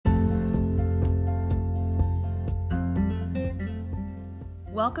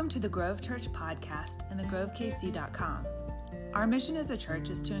Welcome to the Grove Church podcast and thegrovekc.com. Our mission as a church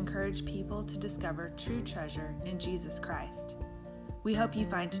is to encourage people to discover true treasure in Jesus Christ. We hope you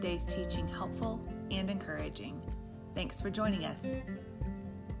find today's teaching helpful and encouraging. Thanks for joining us.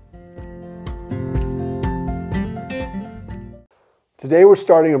 Today we're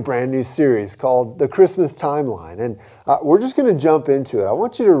starting a brand new series called The Christmas Timeline, and we're just going to jump into it. I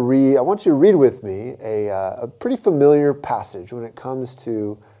want you to read with me a pretty familiar passage when it comes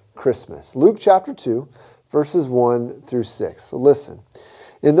to Christmas. Luke chapter 2, verses 1 through 6. So listen.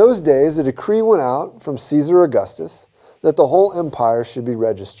 In those days, a decree went out from Caesar Augustus that the whole empire should be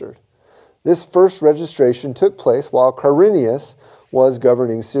registered. This first registration took place while Quirinius was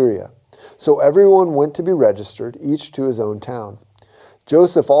governing Syria. So everyone went to be registered, each to his own town.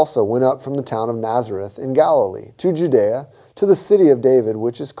 Joseph also went up from the town of Nazareth in Galilee to Judea, to the city of David,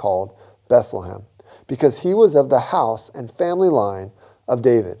 which is called Bethlehem, because he was of the house and family line of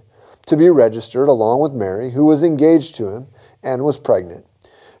David, to be registered along with Mary, who was engaged to him and was pregnant.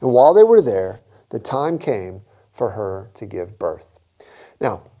 And while they were there, the time came for her to give birth.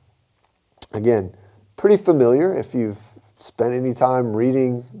 Now, again, pretty familiar if you've spent any time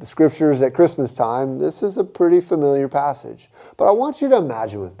reading the scriptures at Christmas time. This is a pretty familiar passage. But I want you to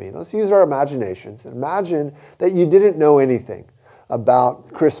imagine with me. Let's use our imaginations. Imagine that you didn't know anything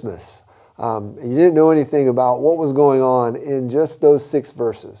about Christmas. You didn't know anything about what was going on in just those 6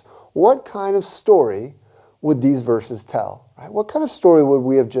 verses. What kind of story would these verses tell? Right? What kind of story would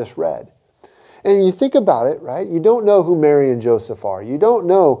we have just read? And you think about it, right? You don't know who Mary and Joseph are. You don't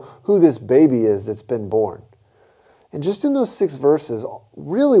know who this baby is that's been born. And just in those 6 verses,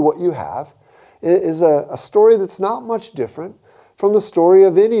 really what you have is a story that's not much different from the story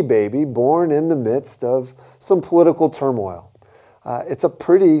of any baby born in the midst of some political turmoil. It's a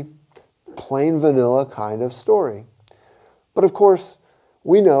pretty plain vanilla kind of story. But of course,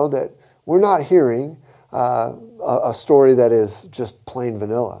 we know that we're not hearing a story that is just plain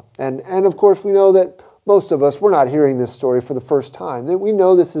vanilla. And of course, we know that most of us, we're not hearing this story for the first time. That we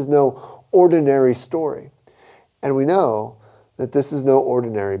know this is no ordinary story. And we know that this is no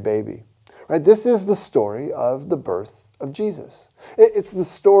ordinary baby. Right? This is the story of the birth of Jesus. It's the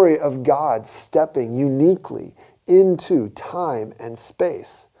story of God stepping uniquely into time and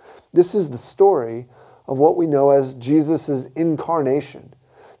space. This is the story of what we know as Jesus' incarnation.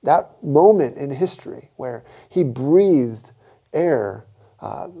 That moment in history where he breathed air,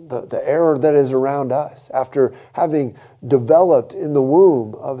 the air that is around us, after having developed in the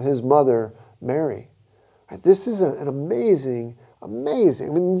womb of his mother, Mary. This is an amazing, I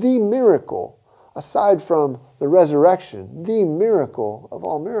mean, the miracle, aside from the resurrection, the miracle of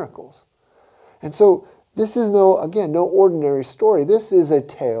all miracles. And so this is no ordinary story. This is a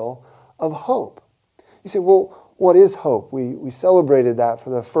tale of hope. You say, well, what is hope? We celebrated that for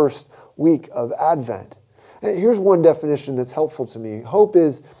the first week of Advent. And here's one definition that's helpful to me. Hope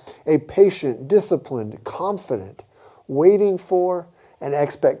is a patient, disciplined, confident, waiting for an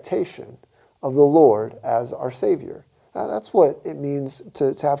expectation of the Lord as our Savior. That's what it means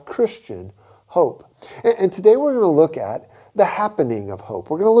to have Christian hope. And today we're going to look at the happening of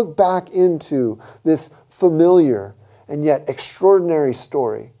hope. We're going to look back into this familiar and yet extraordinary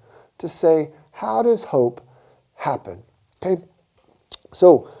story to say, how does hope happen? Okay?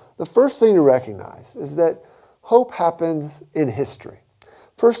 So the first thing to recognize is that hope happens in history.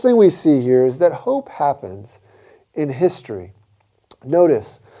 First thing we see here is that hope happens in history.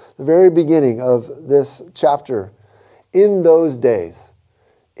 Notice the very beginning of this chapter, in those days.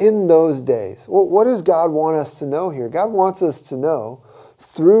 In those days. Well, what does God want us to know here? God wants us to know,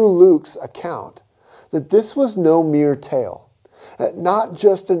 through Luke's account, that this was no mere tale. Not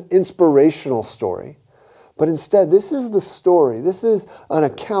just an inspirational story, but instead this is the story. This is an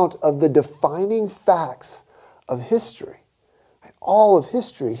account of the defining facts of history. All of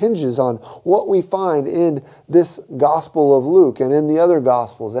history hinges on what we find in this Gospel of Luke and in the other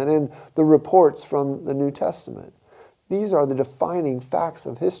Gospels and in the reports from the New Testament. These are the defining facts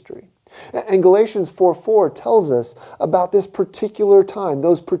of history. And Galatians 4:4 tells us about this particular time,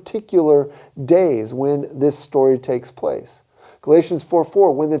 those particular days when this story takes place. Galatians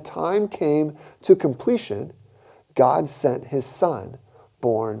 4:4, when the time came to completion, God sent his Son,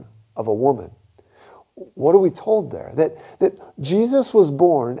 born of a woman. What are we told there? That Jesus was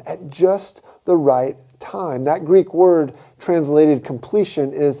born at just the right time. That Greek word translated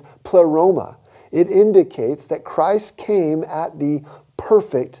completion is pleroma. It indicates that Christ came at the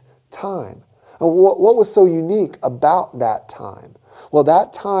perfect time. And what was so unique about that time? Well,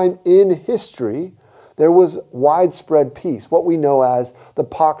 that time in history, there was widespread peace, what we know as the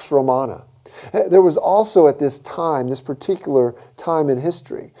Pax Romana. There was also at this time, this particular time in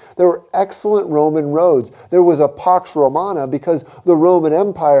history, there were excellent Roman roads. There was a Pax Romana because the Roman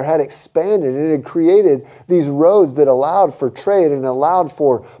Empire had expanded and it had created these roads that allowed for trade and allowed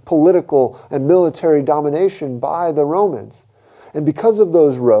for political and military domination by the Romans. And because of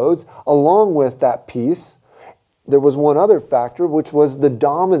those roads, along with that peace, there was one other factor, which was the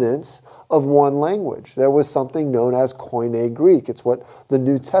dominance of one language. There was something known as Koine Greek. It's what the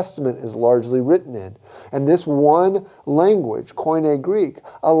New Testament is largely written in. And this one language, Koine Greek,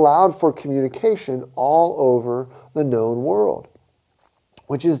 allowed for communication all over the known world.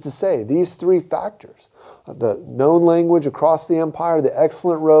 Which is to say, these three factors, the known language across the empire, the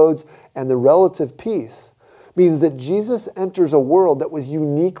excellent roads, and the relative peace, means that Jesus enters a world that was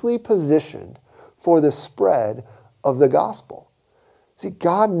uniquely positioned for the spread of the gospel. See,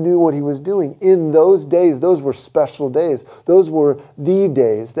 God knew what he was doing in those days. Those were special days. Those were the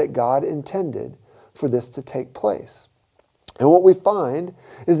days that God intended for this to take place. And what we find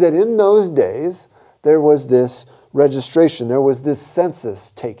is that in those days, there was this registration. There was this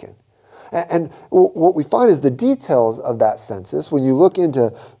census taken. And what we find is the details of that census, when you look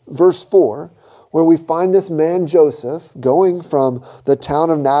into verse 4, where we find this man Joseph going from the town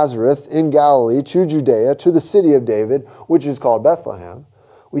of Nazareth in Galilee to Judea to the city of David, which is called Bethlehem,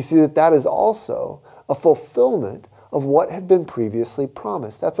 we see that that is also a fulfillment of what had been previously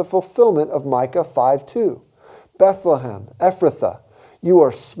promised. That's a fulfillment of Micah 5:2. Bethlehem, Ephrathah, you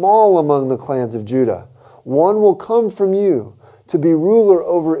are small among the clans of Judah. One will come from you to be ruler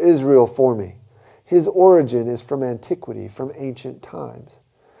over Israel for me. His origin is from antiquity, from ancient times.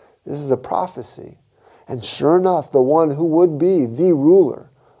 This is a prophecy. And sure enough, the one who would be the ruler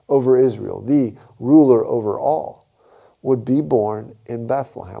over Israel, the ruler over all, would be born in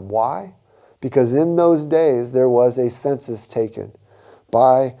Bethlehem. Why? Because in those days there was a census taken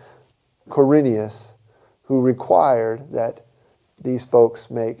by Quirinius who required that these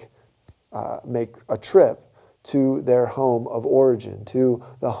folks make a trip to their home of origin, to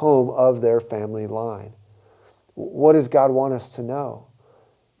the home of their family line. What does God want us to know?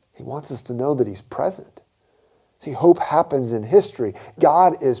 He wants us to know that he's present. See, hope happens in history.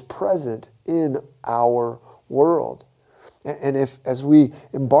 God is present in our world. And if, as we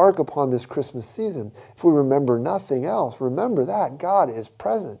embark upon this Christmas season, if we remember nothing else, remember that God is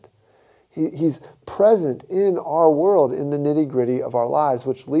present. He's present in our world, in the nitty-gritty of our lives,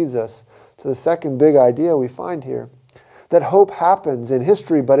 which leads us to the second big idea we find here, that hope happens in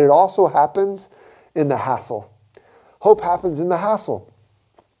history, but it also happens in the hassle. Hope happens in the hassle.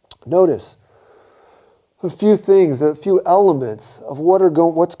 Notice a few things, a few elements of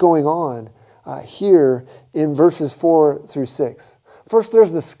what's going on here in verses 4 through 6. First,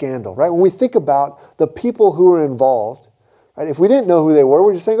 there's the scandal, right? When we think about the people who are involved, right? If we didn't know who they were,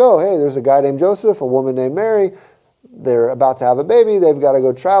 we're just saying, oh, hey, there's a guy named Joseph, a woman named Mary. They're about to have a baby. They've got to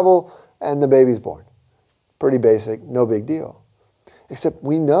go travel, and the baby's born. Pretty basic, no big deal. Except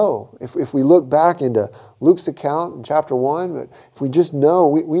we know, if we look back into Luke's account in chapter 1, but if we just know,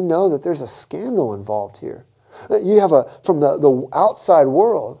 we know that there's a scandal involved here. You have from the outside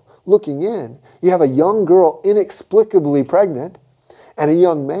world looking in, you have a young girl inexplicably pregnant and a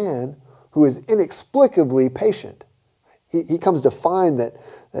young man who is inexplicably patient. He comes to find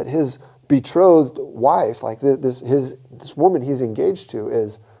that his betrothed wife, like this woman he's engaged to,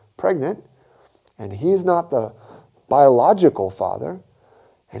 is pregnant, and he's not the biological father,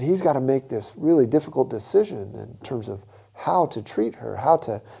 and he's got to make this really difficult decision in terms of how to treat her, how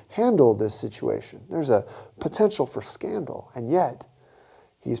to handle this situation. There's a potential for scandal, and yet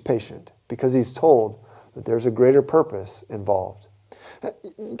he's patient because he's told that there's a greater purpose involved.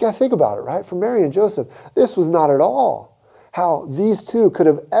 You got to think about it, right? For Mary and Joseph, this was not at all how these two could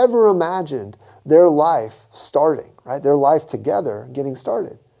have ever imagined their life starting, right? Their life together getting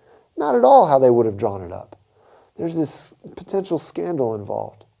started. Not at all how they would have drawn it up. There's this potential scandal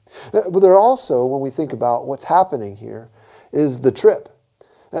involved. But there also, when we think about what's happening here, is the trip.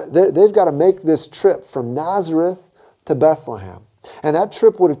 They've got to make this trip from Nazareth to Bethlehem. And that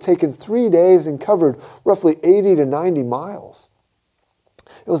trip would have taken 3 days and covered roughly 80 to 90 miles.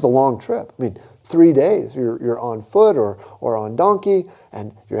 It was a long trip. I mean, 3 days. You're on foot or on donkey,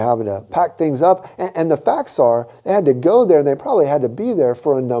 and you're having to pack things up. And the facts are, they had to go there, and they probably had to be there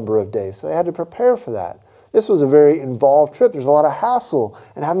for a number of days. So they had to prepare for that. This was a very involved trip. There's a lot of hassle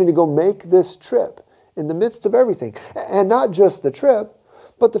in having to go make this trip in the midst of everything. And not just the trip,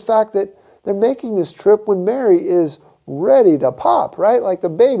 but the fact that they're making this trip when Mary is ready to pop, right? Like the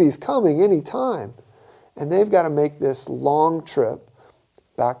baby's coming any time. And they've got to make this long trip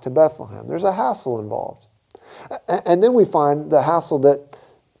back to Bethlehem. There's a hassle involved. And then we find the hassle that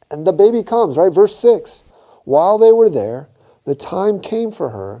And the baby comes, right? Verse 6. While they were there, the time came for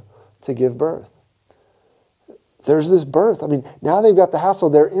her to give birth. There's this birth. I mean, now they've got the hassle.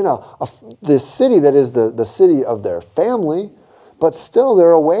 They're in this city that is the city of their family, but still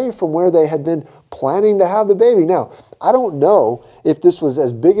they're away from where they had been planning to have the baby. Now, I don't know if this was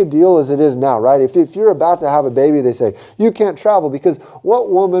as big a deal as it is now, right? If you're about to have a baby, they say, you can't travel, because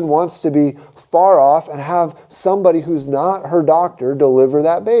what woman wants to be far off and have somebody who's not her doctor deliver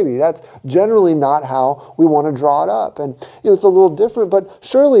that baby? That's generally not how we want to draw it up. And it's a little different, but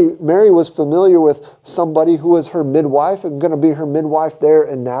surely Mary was familiar with somebody who was her midwife and going to be her midwife there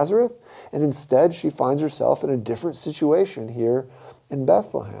in Nazareth. And instead, she finds herself in a different situation here in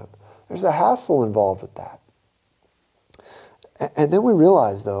Bethlehem. There's a hassle involved with that. And then we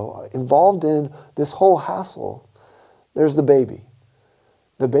realize, though, involved in this whole hassle, there's the baby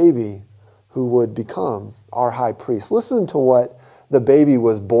who would become our high priest. Listen to what the baby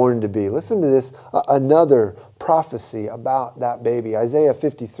was born to be. Listen to this, another prophecy about that baby. Isaiah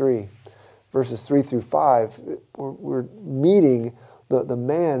 53, verses 3 through 5. We're meeting the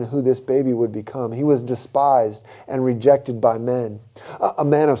man who this baby would become. He was despised and rejected by men, a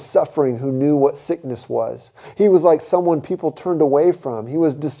man of suffering who knew what sickness was. He was like someone people turned away from. He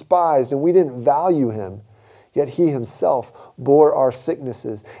was despised and we didn't value him. Yet he himself bore our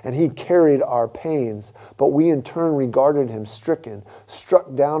sicknesses and he carried our pains. But we in turn regarded him stricken,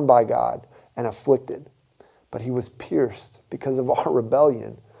 struck down by God, and afflicted. But he was pierced because of our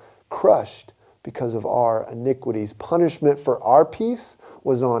rebellion, crushed because of our iniquities. Punishment for our peace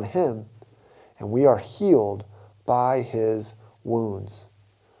was on him, and we are healed by his wounds.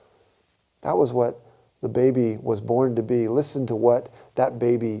 That was what the baby was born to be. Listen to what that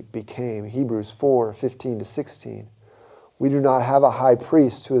baby became. Hebrews 4, 15 to 16. We do not have a high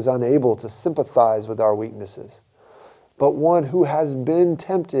priest who is unable to sympathize with our weaknesses, but one who has been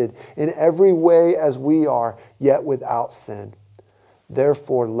tempted in every way as we are, yet without sin.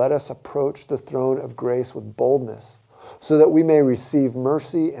 Therefore, let us approach the throne of grace with boldness, so that we may receive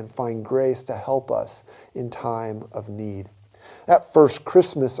mercy and find grace to help us in time of need. That first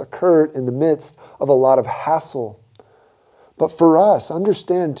Christmas occurred in the midst of a lot of hassle. But for us,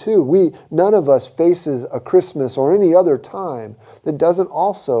 understand too, none of us faces a Christmas or any other time that doesn't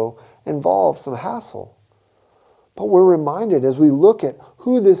also involve some hassle. But we're reminded as we look at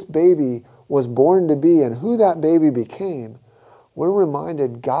who this baby was born to be and who that baby became, we're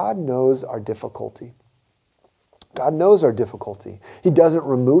reminded God knows our difficulty. God knows our difficulty. He doesn't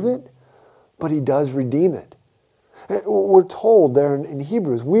remove it, but he does redeem it. We're told there in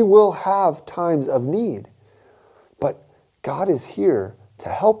Hebrews, we will have times of need, but God is here to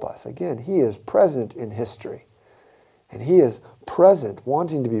help us. Again, he is present in history, and he is present,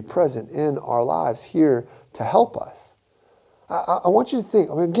 wanting to be present in our lives here to help us. I want you to think,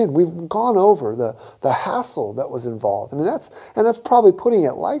 again, we've gone over the hassle that was involved. That's probably putting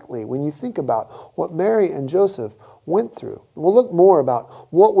it lightly when you think about what Mary and Joseph went through. We'll look more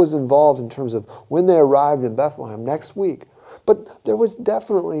about what was involved in terms of when they arrived in Bethlehem next week. But there was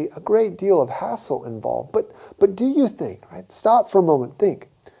definitely a great deal of hassle involved. But do you think, right? Stop for a moment, think.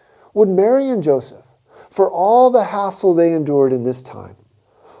 Would Mary and Joseph, for all the hassle they endured in this time,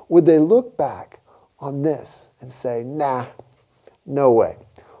 would they look back on this and say, nah, no way,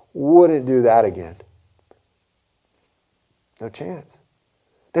 wouldn't do that again? No chance.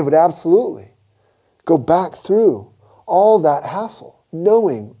 They would absolutely go back through all that hassle,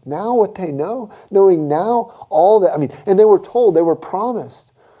 knowing now what they know, knowing now all that. And they were told, they were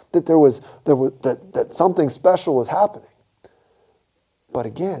promised that that something special was happening. But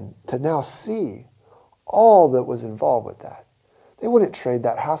again, to now see all that was involved with that, they wouldn't trade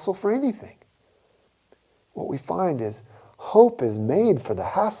that hassle for anything. What we find is hope is made for the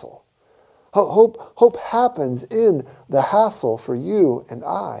hassle. Hope happens in the hassle for you and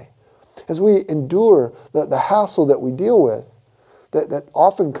I. As we endure the hassle that we deal with, that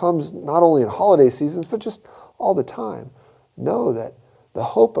often comes not only in holiday seasons, but just all the time, know that the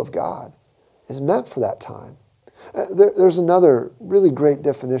hope of God is meant for that time. There's another really great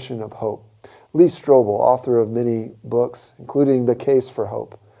definition of hope. Lee Strobel, author of many books, including The Case for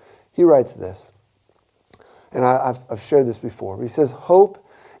Hope, he writes this, and I've shared this before. He says, hope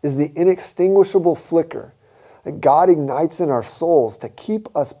is the inextinguishable flicker that God ignites in our souls to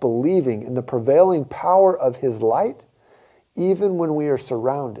keep us believing in the prevailing power of his light, even when we are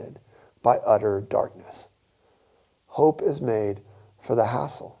surrounded by utter darkness. Hope is made for the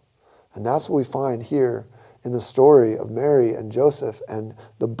hassle. And that's what we find here in the story of Mary and Joseph and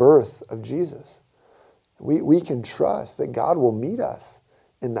the birth of Jesus. We can trust that God will meet us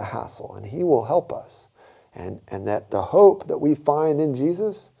in the hassle and he will help us. And that the hope that we find in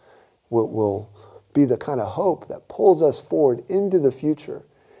Jesus will be the kind of hope that pulls us forward into the future,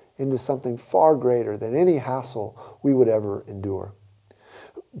 into something far greater than any hassle we would ever endure.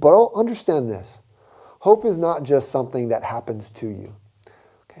 But I'll understand this. Hope is not just something that happens to you.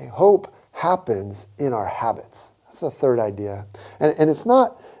 Okay? Hope happens in our habits. That's the third idea. And it's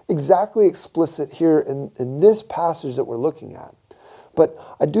not exactly explicit here in this passage that we're looking at. But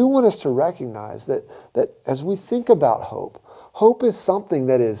I do want us to recognize that as we think about hope, hope is something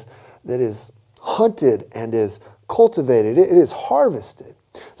that is hunted and is cultivated. It is harvested.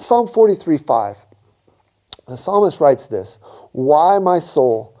 Psalm 43:5. The psalmist writes this, "Why, my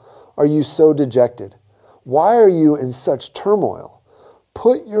soul, are you so dejected? Why are you in such turmoil?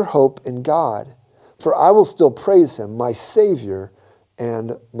 Put your hope in God, for I will still praise him, my Savior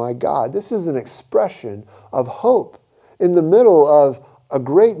and my God." This is an expression of hope in the middle of a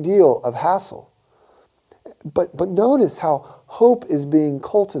great deal of hassle. But notice how hope is being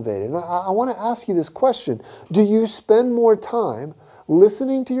cultivated. And I want to ask you this question. Do you spend more time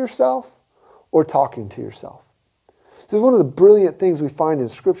listening to yourself or talking to yourself? So one of the brilliant things we find in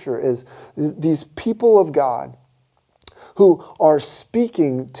Scripture is these people of God who are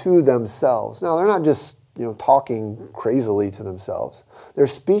speaking to themselves. Now, they're not just talking crazily to themselves. They're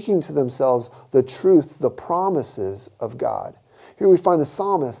speaking to themselves the truth, the promises of God. Here we find the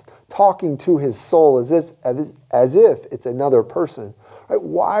psalmist talking to his soul as if it's another person. Right?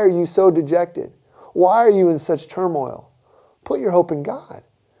 Why are you so dejected? Why are you in such turmoil? Put your hope in God.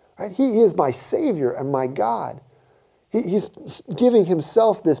 Right? He is my Savior and my God. He's giving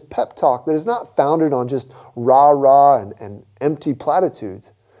himself this pep talk that is not founded on just rah-rah and empty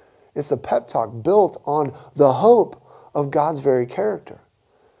platitudes. It's a pep talk built on the hope of God's very character.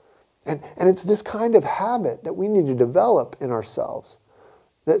 And it's this kind of habit that we need to develop in ourselves,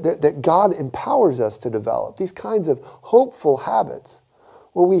 that God empowers us to develop, these kinds of hopeful habits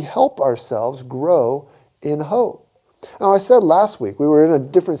where we help ourselves grow in hope. Now, I said last week, we were in a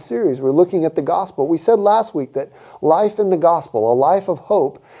different series, we're looking at the gospel. We said last week that life in the gospel, a life of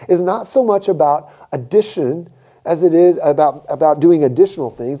hope, is not so much about addition as it is about doing additional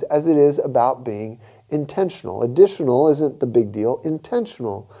things as it is about being intentional. Additional isn't the big deal.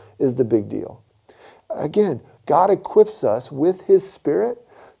 Intentional is the big deal. Again, God equips us with His Spirit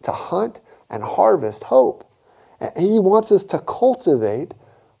to hunt and harvest hope. And He wants us to cultivate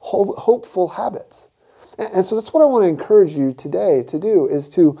hopeful habits. And so that's what I want to encourage you today to do, is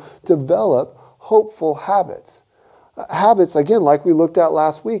to develop hopeful habits. Habits, again, like we looked at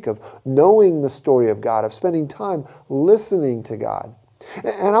last week, of knowing the story of God, of spending time listening to God.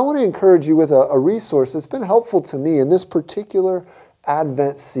 And I want to encourage you with a resource that's been helpful to me in this particular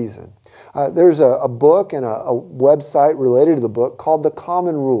Advent season. There's a book and a website related to the book called The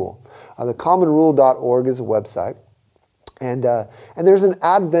Common Rule. TheCommonRule.org is a website. And there's an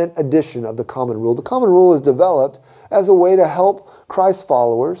Advent edition of The Common Rule. The Common Rule is developed as a way to help Christ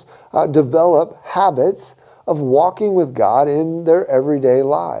followers develop habits of walking with God in their everyday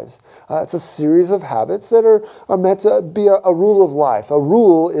lives. It's a series of habits that are meant to be a rule of life. A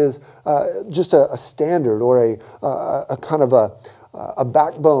rule is just a standard or a kind of a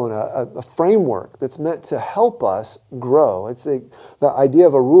backbone, a framework that's meant to help us grow. It's the idea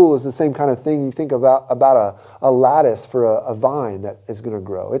of a rule is the same kind of thing you think about a lattice for a vine that is going to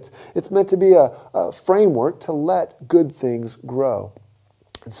grow. It's meant to be a framework to let good things grow.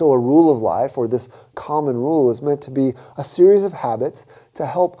 And so a rule of life, or this common rule, is meant to be a series of habits to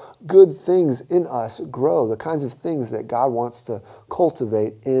help good things in us grow, the kinds of things that God wants to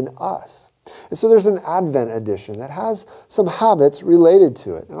cultivate in us. And so there's an Advent edition that has some habits related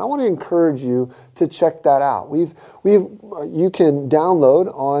to it. And I want to encourage you to check that out. You can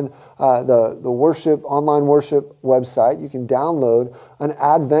download on the online worship website, you can download an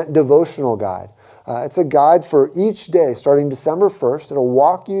Advent devotional guide. It's a guide for each day starting December 1st. It'll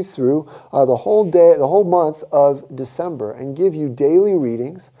walk you through the whole month of December and give you daily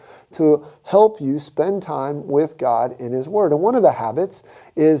readings to help you spend time with God in His Word. And one of the habits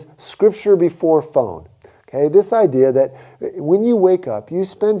is Scripture before phone. Okay, this idea that when you wake up, you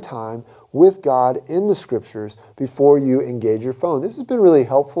spend time with God in the Scriptures before you engage your phone. This has been really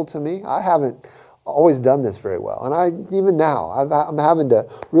helpful to me. I haven't always done this very well. And even now, I'm having to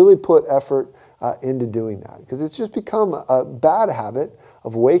really put effort into doing that, because it's just become a bad habit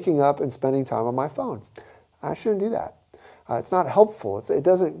of waking up and spending time on my phone. I shouldn't do that. It's not helpful. It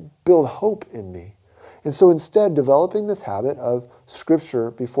doesn't build hope in me. And so instead, developing this habit of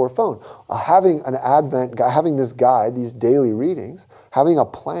Scripture before phone, having this guide, these daily readings, having a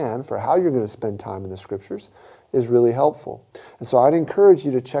plan for how you're going to spend time in the Scriptures is really helpful. And so I'd encourage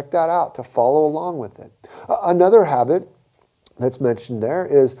you to check that out, to follow along with it. Another habit that's mentioned there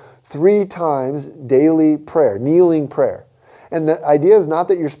is 3 times daily prayer, kneeling prayer. And the idea is not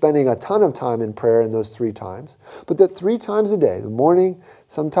that you're spending a ton of time in prayer in those 3 times, but that 3 times a day, the morning,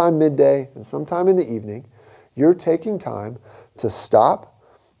 sometime midday, and sometime in the evening, you're taking time to stop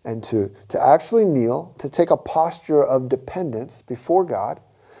and to actually kneel, to take a posture of dependence before God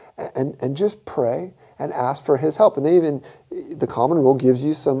and just pray and ask for His help. And the Common Rule gives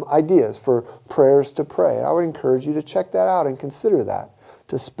you some ideas for prayers to pray. I would encourage you to check that out and consider that,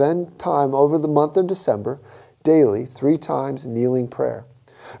 to spend time over the month of December, daily, 3 times kneeling prayer.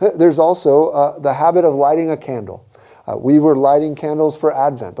 There's also the habit of lighting a candle. We were lighting candles for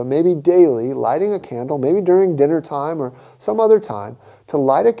Advent, but maybe daily lighting a candle, maybe during dinner time or some other time, to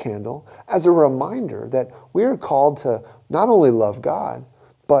light a candle as a reminder that we are called to not only love God,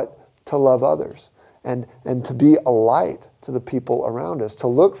 but to love others and to be a light to the people around us, to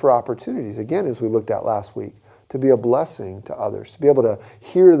look for opportunities, again, as we looked at last week, to be a blessing to others, to be able to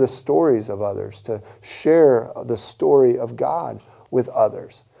hear the stories of others, to share the story of God with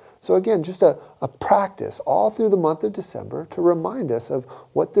others. So again, just a practice all through the month of December to remind us of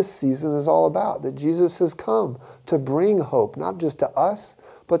what this season is all about, that Jesus has come to bring hope, not just to us,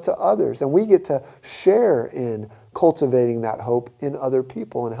 but to others. And we get to share in cultivating that hope in other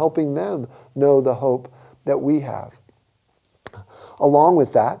people and helping them know the hope that we have. Along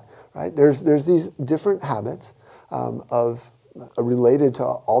with that, right, there's these different habits related to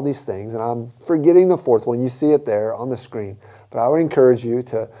all these things, and I'm forgetting the 4th one. You see it there on the screen. But I would encourage you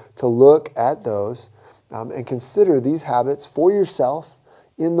to look at those and consider these habits for yourself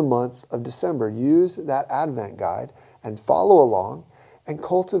in the month of December. Use that Advent guide and follow along and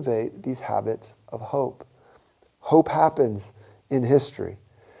cultivate these habits of hope. Hope happens in history.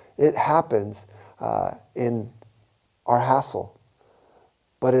 It happens in our hassle.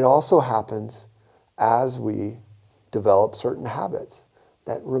 But it also happens as we develop certain habits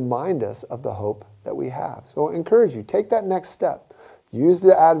that remind us of the hope that we have. So I encourage you, take that next step. Use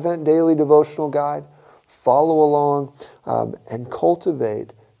the Advent Daily Devotional Guide, follow along, and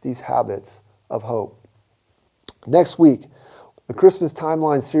cultivate these habits of hope. Next week, the Christmas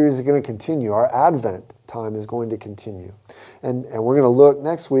Timeline series is going to continue. Our Advent time is going to continue. And we're going to look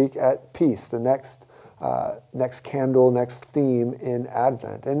next week at peace, the next candle, next theme in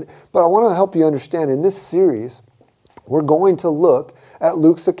Advent. But I want to help you understand, in this series, we're going to look at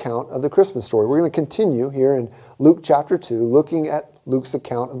Luke's account of the Christmas story. We're going to continue here in Luke chapter 2, looking at Luke's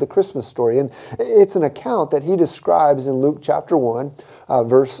account of the Christmas story. And it's an account that he describes in Luke chapter 1,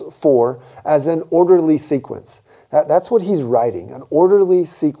 verse 4, as an orderly sequence. That's what he's writing, an orderly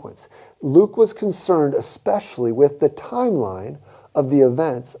sequence. Luke was concerned especially with the timeline of the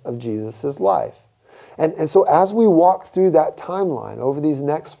events of Jesus' life. And so as we walk through that timeline over these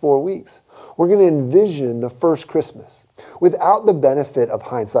next 4 weeks, we're going to envision the first Christmas without the benefit of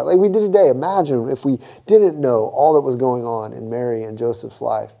hindsight. Like we did today, imagine if we didn't know all that was going on in Mary and Joseph's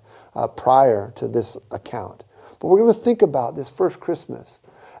life prior to this account. But we're going to think about this first Christmas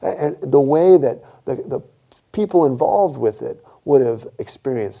and the way that the people involved with it would have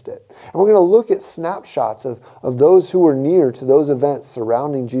experienced it. And we're going to look at snapshots of those who were near to those events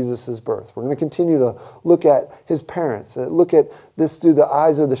surrounding Jesus' birth. We're going to continue to look at his parents, look at this through the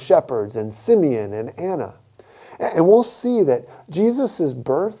eyes of the shepherds and Simeon and Anna. And we'll see that Jesus'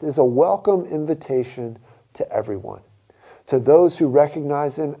 birth is a welcome invitation to everyone. To those who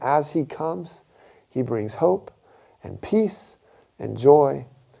recognize him as he comes, he brings hope and peace and joy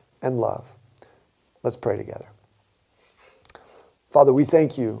and love. Let's pray together. Father, we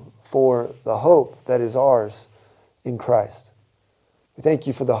thank you for the hope that is ours in Christ. We thank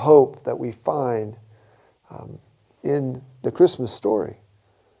you for the hope that we find in the Christmas story.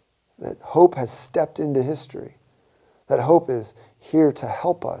 That hope has stepped into history. That hope is here to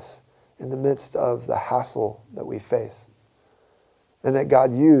help us in the midst of the hassle that we face. And that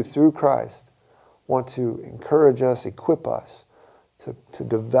God, you, through Christ, want to encourage us, equip us to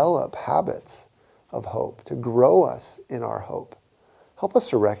develop habits of hope, to grow us in our hope. Help us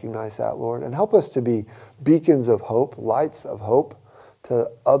to recognize that, Lord, and help us to be beacons of hope, lights of hope to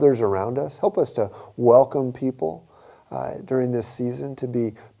others around us. Help us to welcome people during this season, to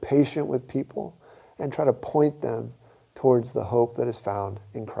be patient with people, and try to point them towards the hope that is found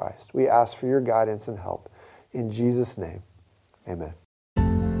in Christ. We ask for your guidance and help. In Jesus' name, amen.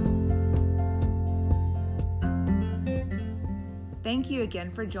 Thank you again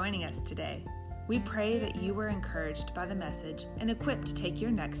for joining us today. We pray that you were encouraged by the message and equipped to take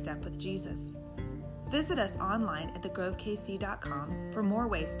your next step with Jesus. Visit us online at thegrovekc.com for more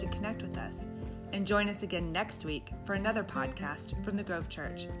ways to connect with us, and join us again next week for another podcast from the Grove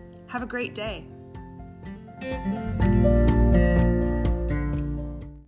Church. Have a great day.